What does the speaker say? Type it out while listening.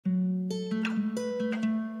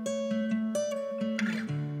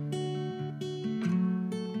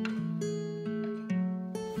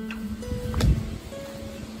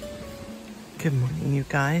Good morning, you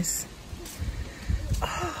guys.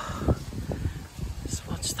 Oh, just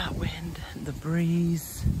watch that wind, the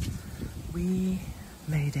breeze. We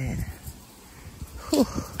made it. Whew.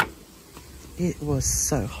 It was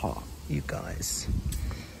so hot, you guys.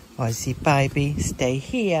 Ozzy baby, stay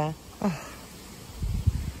here. Oh,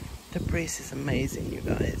 the breeze is amazing, you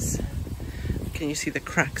guys. Can you see the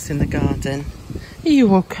cracks in the garden? Are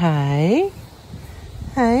you okay?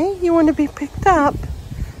 Hey, you want to be picked up?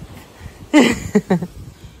 I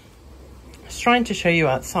was trying to show you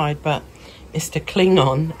outside, but Mr.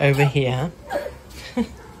 Klingon over here,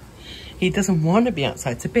 he doesn't want to be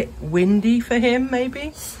outside. It's a bit windy for him, maybe.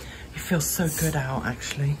 It feels so good out,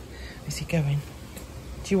 actually. Where's he going?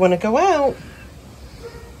 Do you want to go out?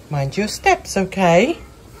 Mind your steps, okay?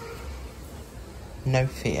 No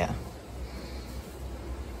fear.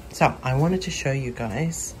 So, I wanted to show you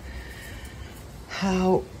guys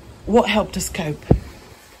what helped us cope.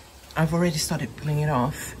 I've already started pulling it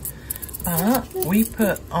off, but we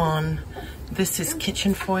put on, this is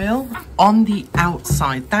kitchen foil on the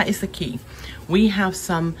outside. That is the key. We have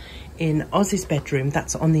some in Ozzy's bedroom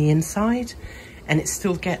that's on the inside, and it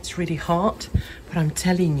still gets really hot, but I'm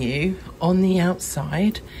telling you, on the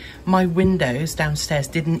outside, my windows downstairs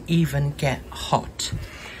didn't even get hot.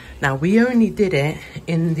 Now, we only did it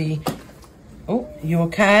in the, oh, you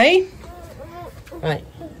okay? Right.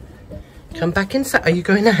 Come back inside. Are you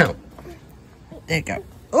going out? There you go.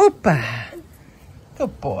 Opa.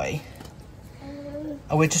 Good boy.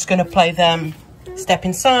 Oh, we're just going to play them. Step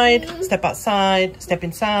inside, step outside, step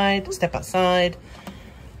inside, step outside.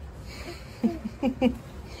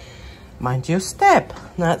 Mind your step.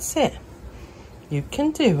 That's it. You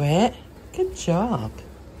can do it. Good job.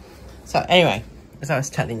 So anyway, as I was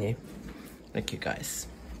telling you, look, you guys.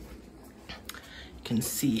 You can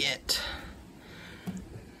see it.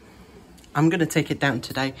 I'm going to take it down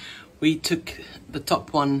today. We took the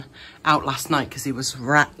top one out last night because it was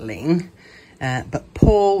rattling. But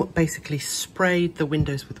Paul basically sprayed the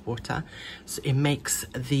windows with water, so it makes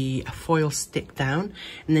the foil stick down.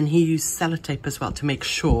 And then he used sellotape as well to make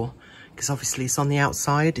sure, because obviously it's on the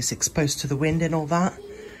outside, it's exposed to the wind and all that.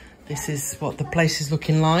 This is what the place is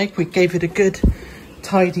looking like. We gave it a good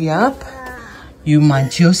tidy up. You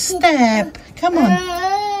mind your step. Come on.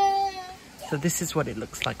 So this is what it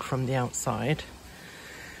looks like from the outside.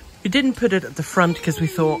 We didn't put it at the front because we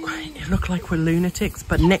thought it looked like we're lunatics,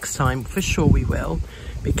 but next time for sure we will,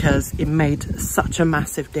 because it made such a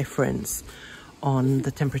massive difference on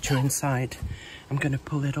the temperature inside. I'm going to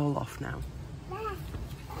pull it all off now.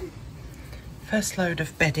 First load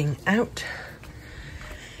of bedding out.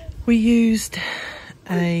 We used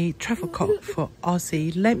a travel cot for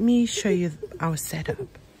Ozzy. Let me show you our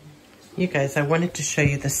setup. You guys, I wanted to show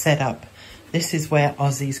you the setup. This is where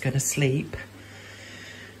Ozzy's going to sleep.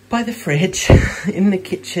 By the fridge, in the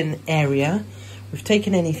kitchen area. We've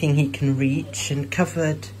taken anything he can reach and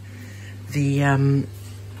covered the,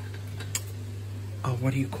 oh,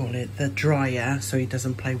 what do you call it? The dryer, so he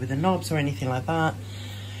doesn't play with the knobs or anything like that.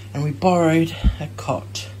 And we borrowed a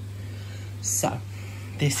cot. So,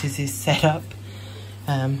 this is his setup.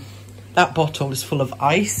 That bottle is full of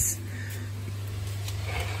ice.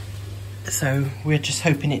 So we're just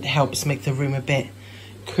hoping it helps make the room a bit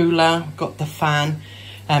cooler. Got the fan.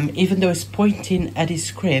 Even though it's pointing at his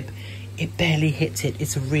crib, it barely hits it.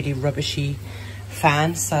 It's a really rubbishy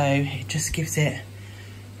fan, so it just gives it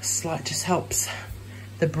a slight, just helps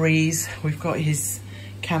the breeze. We've got his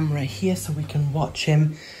camera here so we can watch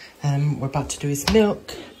him. We're about to do his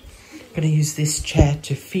milk. I'm going to use this chair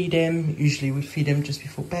to feed him. Usually we feed him just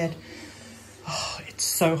before bed. Oh, it's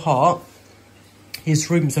so hot. His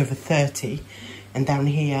room's over 30, and down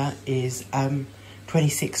here is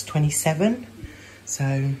 26, 27.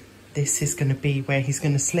 So this is going to be where he's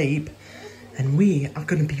going to sleep, and we are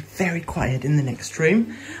going to be very quiet in the next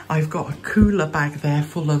room. I've got a cooler bag there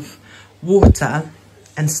full of water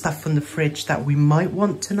and stuff from the fridge that we might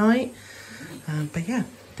want tonight. But yeah,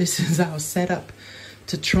 this is our setup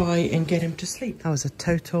to try and get him to sleep. That was a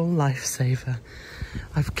total lifesaver.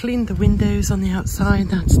 I've cleaned the windows on the outside,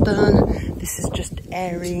 that's done. This is just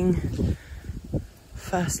airing.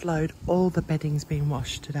 First load, all the bedding's being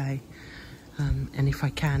washed today. And if I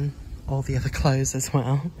can, all the other clothes as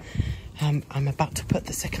well. I'm about to put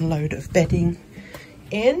the second load of bedding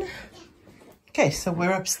in. Okay, so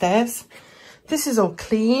we're upstairs. This is all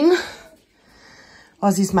clean.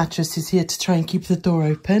 Ozzy's mattress is here to try and keep the door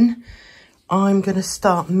open. I'm going to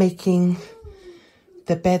start making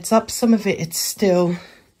the beds up. Some of it's still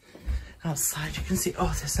outside. You can see,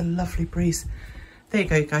 oh, there's a lovely breeze. There you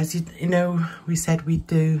go, guys. You know, we said we'd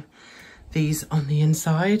do these on the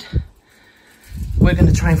inside. we're going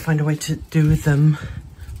to try and find a way to do them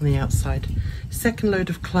on the outside. Second load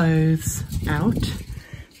of clothes out.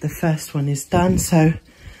 The first one is done. So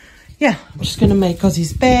yeah, I'm just going to make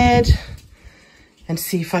Ozzy's bed and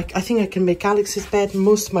see if I think I can make Alex's bed.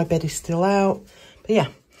 Most of my bed is still out. But yeah,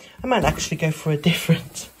 I might actually go for a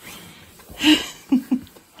different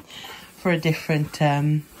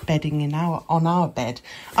bedding on our bed.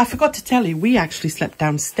 I forgot to tell you, we actually slept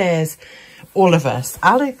downstairs, all of us.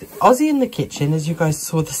 Ozzy in the kitchen, as you guys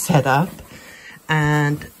saw the setup,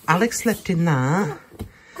 and Alex slept in that.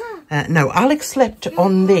 No, Alex slept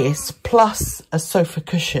on this plus a sofa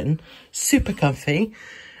cushion, super comfy.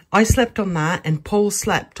 I slept on that, and Paul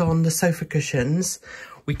slept on the sofa cushions.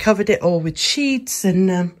 We covered it all with sheets, and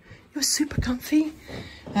it was super comfy.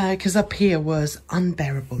 Because up here was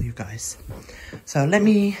unbearable, you guys. So let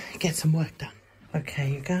me get some work done. Okay,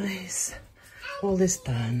 you guys, all this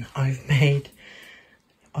done. I've made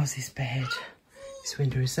Ozzy's bed. This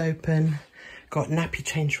window is open. Got nappy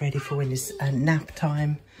change ready for when it's nap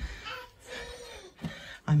time.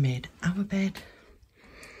 I made our bed,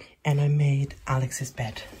 and I made Alex's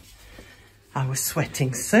bed. I was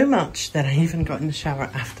sweating so much that I even got in the shower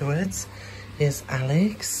afterwards. Here's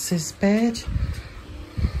Alex's bed.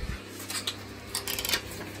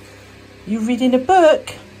 You reading a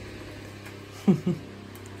book?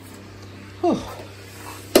 Oh,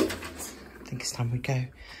 I think it's time we go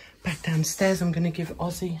back downstairs. I'm going to give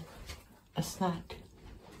Ozzy a snack.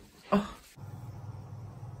 Oh,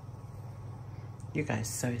 you guys,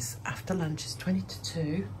 so it's after lunch. It's 20 to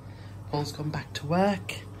 2. Paul's gone back to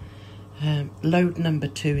work. Load number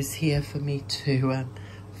 2 is here for me to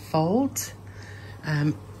fold.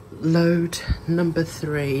 Load number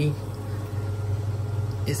 3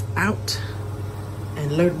 is out,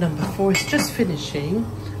 and load number 4 is just finishing.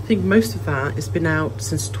 I think most of that has been out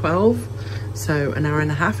since 12, so an hour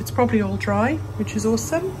and a half. It's probably all dry, which is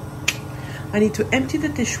awesome. I need to empty the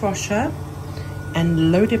dishwasher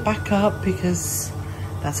and load it back up, because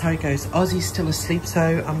that's how it goes. Ozzy's still asleep,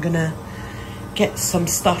 so I'm gonna get some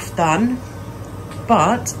stuff done.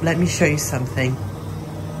 But let me show you something.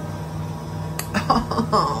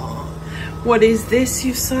 What is this,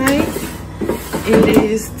 you say? It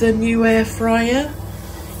is the new air fryer.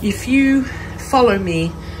 If you follow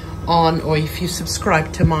me on, or if you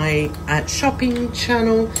subscribe to my shopping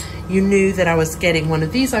channel, you knew that I was getting one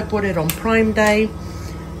of these. I bought it on Prime Day,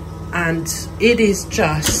 and it is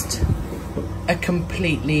just a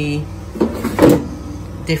completely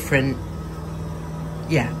different,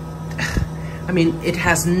 yeah. I mean, it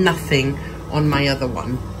has nothing on my other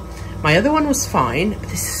one. My other one was fine, but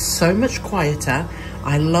this is so much quieter.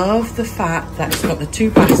 I love the fact that it's got the 2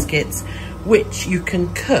 baskets, which you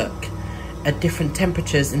can cook at different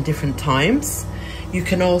temperatures and different times. You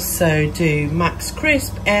can also do max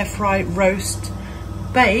crisp, air fry, roast,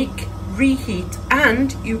 bake, reheat,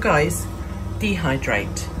 and you guys,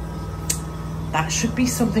 dehydrate. That should be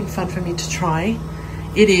something fun for me to try.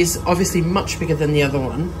 It is obviously much bigger than the other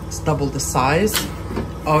one. It's double the size.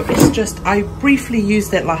 Oh, it's just, I briefly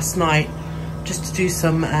used it last night just to do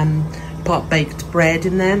some pot baked bread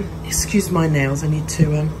in there. Excuse my nails, I need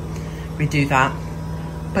to redo that.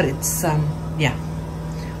 But it's yeah,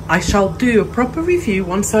 I shall do a proper review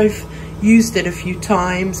once I've used it a few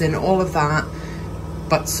times and all of that.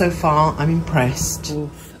 But so far I'm impressed.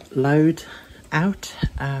 Load out,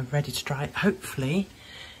 ready to dry. Hopefully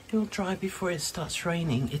it'll dry before it starts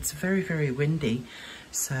raining. It's very, very windy,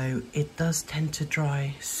 so it does tend to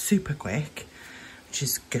dry super quick, which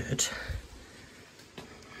is good.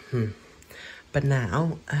 But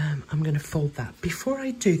now I'm going to fold that. Before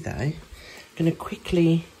I do though, I'm going to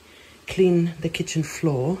quickly clean the kitchen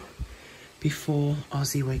floor before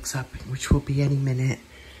Ozzy wakes up, which will be any minute.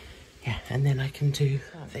 Yeah, and then I can do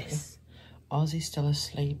this. Ozzy's still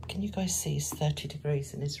asleep. Can you guys see? It's 30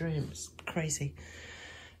 degrees in his room. It's crazy.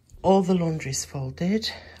 All the laundry's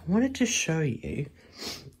folded. I wanted to show you,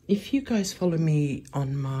 if you guys follow me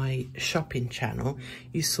on my shopping channel,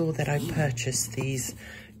 you saw that I purchased these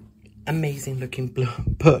amazing looking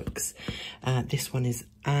books. This one is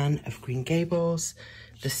Anne of Green Gables,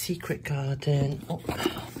 The Secret Garden.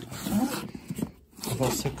 I've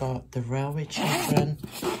also got The Railway Children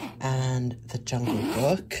and The Jungle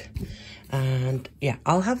Book. And yeah,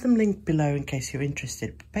 I'll have them linked below in case you're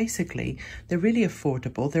interested. But basically, they're really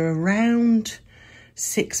affordable. They're around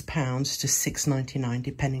 £6 to £6.99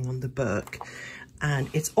 depending on the book. And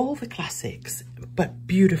it's all the classics, but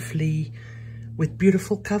beautifully, with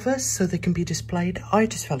beautiful covers so they can be displayed. I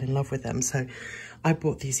just fell in love with them. So I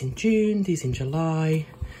bought these in June, these in July.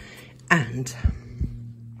 And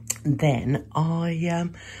then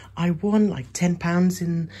I won like £10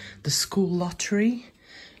 in the school lottery.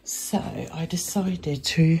 So I decided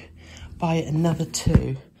to buy another 2.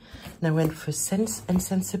 And I went for Sense and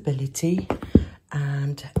Sensibility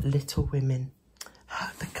and Little Women.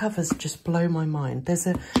 The covers just blow my mind. There's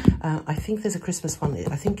a, I think there's a Christmas one.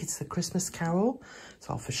 I think it's the Christmas Carol.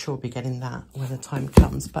 So I'll for sure be getting that when the time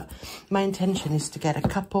comes. But my intention is to get a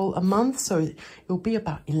couple a month. So it'll be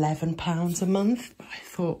about £11 a month. But I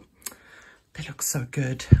thought, they look so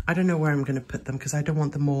good. I don't know where I'm going to put them because I don't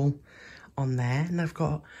want them all on there. And I've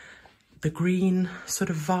got the green sort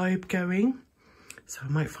of vibe going. So I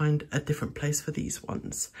might find a different place for these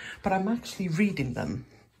ones. But I'm actually reading them.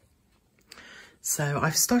 So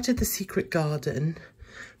I've started The Secret Garden,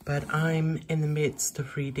 but I'm in the midst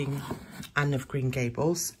of reading Anne of Green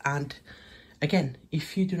Gables. And again,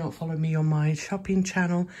 if you do not follow me on my shopping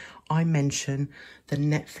channel, I mention the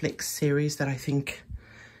Netflix series that I think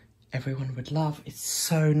everyone would love. It's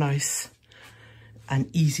so nice and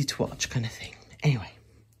easy to watch kind of thing. Anyway,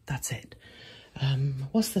 that's it.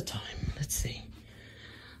 What's the time? Let's see.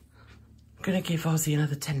 I'm going to give Ozzy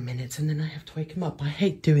another 10 minutes and then I have to wake him up. I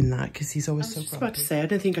hate doing that because he's always so grumpy. I was just about to say, I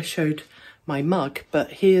don't think I showed my mug, but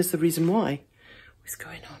here's the reason why. What's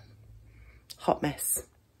going on? Hot mess.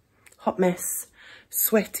 Hot mess.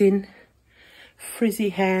 Sweating. Frizzy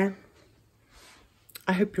hair.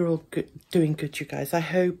 I hope you're all doing good, you guys. I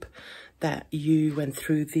hope that you went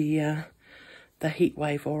through the heat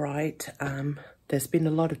wave all right. There's been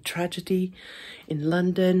a lot of tragedy in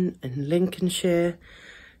London, in Lincolnshire,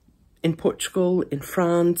 in Portugal, in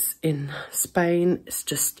France, in Spain. It's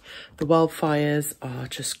just, the wildfires are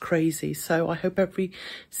just crazy. So I hope every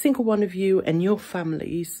single one of you and your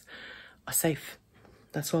families are safe.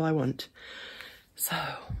 That's all I want. So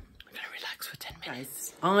I'm going to relax for 10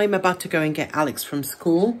 minutes. I'm about to go and get Alex from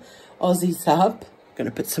school. Ozzy's up. I'm going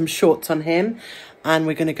to put some shorts on him. And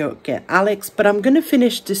we're going to go get Alex. But I'm going to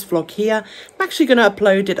finish this vlog here. I'm actually going to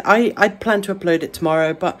upload it. I'd plan to upload it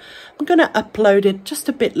tomorrow. But I'm going to upload it just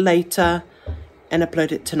a bit later. And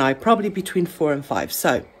upload it tonight. Probably between 4 and 5.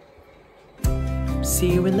 So,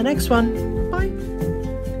 see you in the next one.